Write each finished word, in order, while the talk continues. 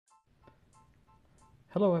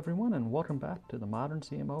Hello everyone and welcome back to the Modern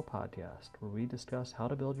CMO podcast, where we discuss how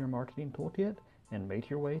to build your marketing toolkit and make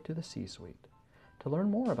your way to the C-suite. To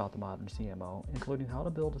learn more about the Modern CMO, including how to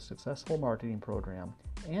build a successful marketing program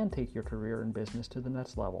and take your career and business to the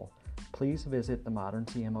next level, please visit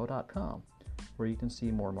themoderncmo.com, where you can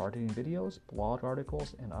see more marketing videos, blog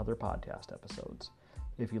articles, and other podcast episodes.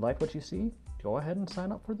 If you like what you see, go ahead and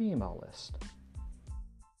sign up for the email list.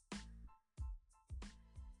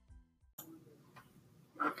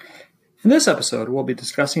 In this episode, we'll be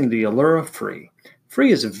discussing the allure of free.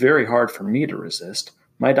 Free is very hard for me to resist.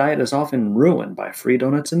 My diet is often ruined by free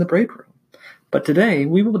donuts in the break room. But today,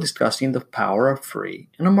 we will be discussing the power of free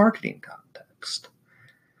in a marketing context.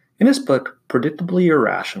 In his book, Predictably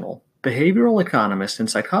Irrational, behavioral economist and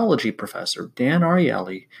psychology professor Dan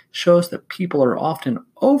Ariely shows that people are often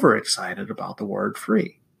overexcited about the word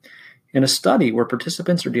free. In a study where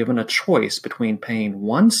participants are given a choice between paying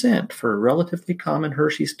 1 cent for a relatively common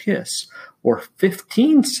Hershey's Kiss or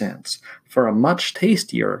 15 cents for a much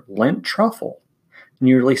tastier Lindt truffle,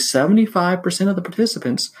 nearly 75% of the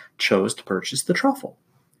participants chose to purchase the truffle.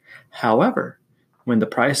 However, when the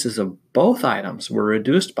prices of both items were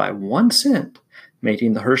reduced by 1 cent,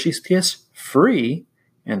 making the Hershey's Kiss free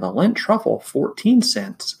and the Lindt truffle 14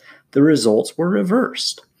 cents, the results were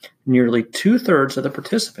reversed. Nearly 2/3 of the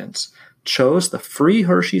participants chose the free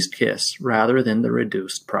Hershey's Kiss rather than the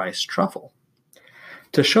reduced price truffle.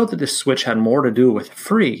 To show that this switch had more to do with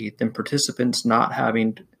free than participants not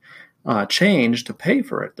having change to pay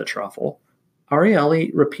for the truffle,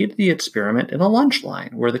 Ariely repeated the experiment in a lunch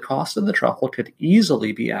line where the cost of the truffle could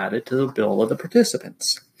easily be added to the bill of the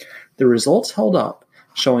participants. The results held up,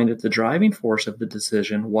 showing that the driving force of the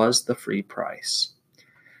decision was the free price.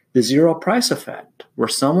 The zero price effect, where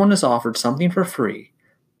someone is offered something for free,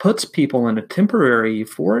 puts people in a temporary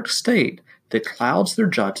euphoric state that clouds their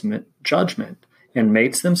judgment and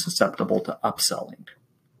makes them susceptible to upselling.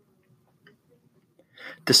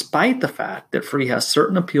 Despite the fact that free has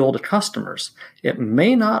certain appeal to customers, it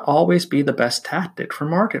may not always be the best tactic for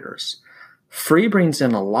marketers. Free brings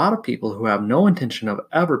in a lot of people who have no intention of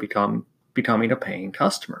ever becoming a paying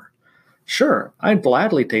customer. Sure, I'd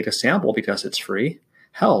gladly take a sample because it's free.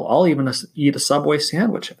 Hell, I'll even eat a Subway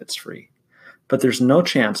sandwich if it's free. But there's no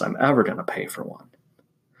chance I'm ever going to pay for one.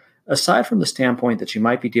 Aside from the standpoint that you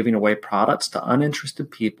might be giving away products to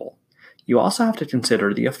uninterested people, you also have to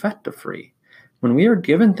consider the effect of free. When we are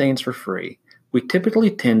given things for free, we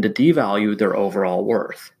typically tend to devalue their overall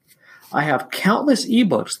worth. I have countless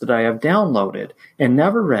ebooks that I have downloaded and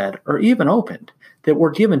never read or even opened that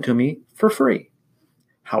were given to me for free.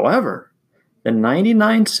 However, the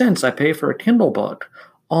 99 cents I pay for a Kindle book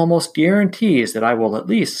almost guarantees that I will at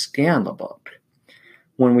least scan the book.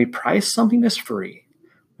 When we price something as free,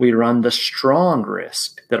 we run the strong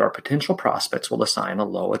risk that our potential prospects will assign a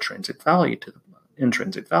low intrinsic value to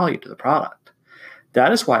the product.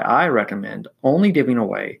 That is why I recommend only giving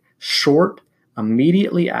away short,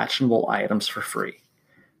 immediately actionable items for free.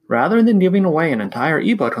 Rather than giving away an entire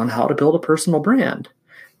ebook on how to build a personal brand,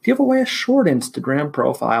 give away a short Instagram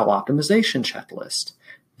profile optimization checklist.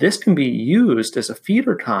 This can be used as a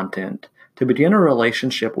feeder content to begin a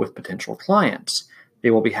relationship with potential clients. They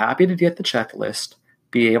will be happy to get the checklist,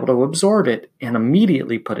 be able to absorb it, and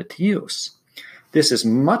immediately put it to use. This is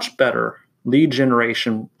much better lead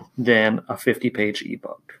generation than a 50-page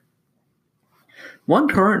ebook. One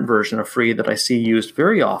current version of free that I see used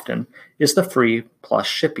very often is the free plus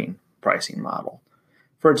shipping pricing model.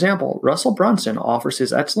 For example, Russell Brunson offers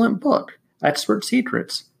his excellent book, Expert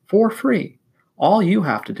Secrets, for free. All you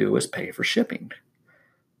have to do is pay for shipping.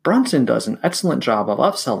 Brunson does an excellent job of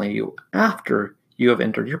upselling you after you have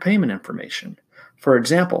entered your payment information. For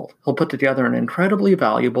example, he'll put together an incredibly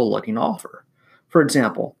valuable looking offer. For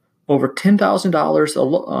example, over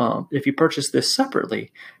 $10,000 if you purchase this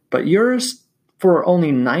separately, but yours for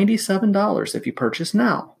only $97 if you purchase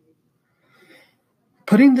now.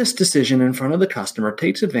 Putting this decision in front of the customer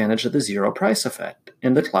takes advantage of the zero price effect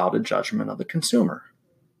and the clouded judgment of the consumer.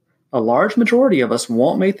 A large majority of us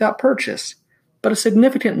won't make that purchase, but a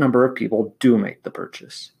significant number of people do make the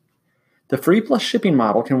purchase. The free plus shipping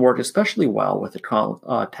model can work especially well with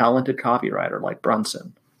a talented copywriter like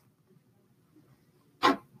Brunson.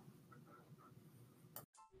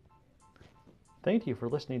 Thank you for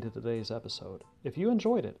listening to today's episode. If you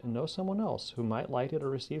enjoyed it and know someone else who might like it or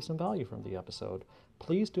receive some value from the episode,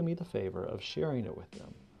 please do me the favor of sharing it with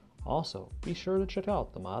them. Also, be sure to check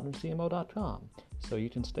out themoderncmo.com so you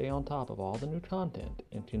can stay on top of all the new content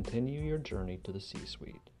and continue your journey to the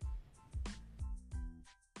C-suite.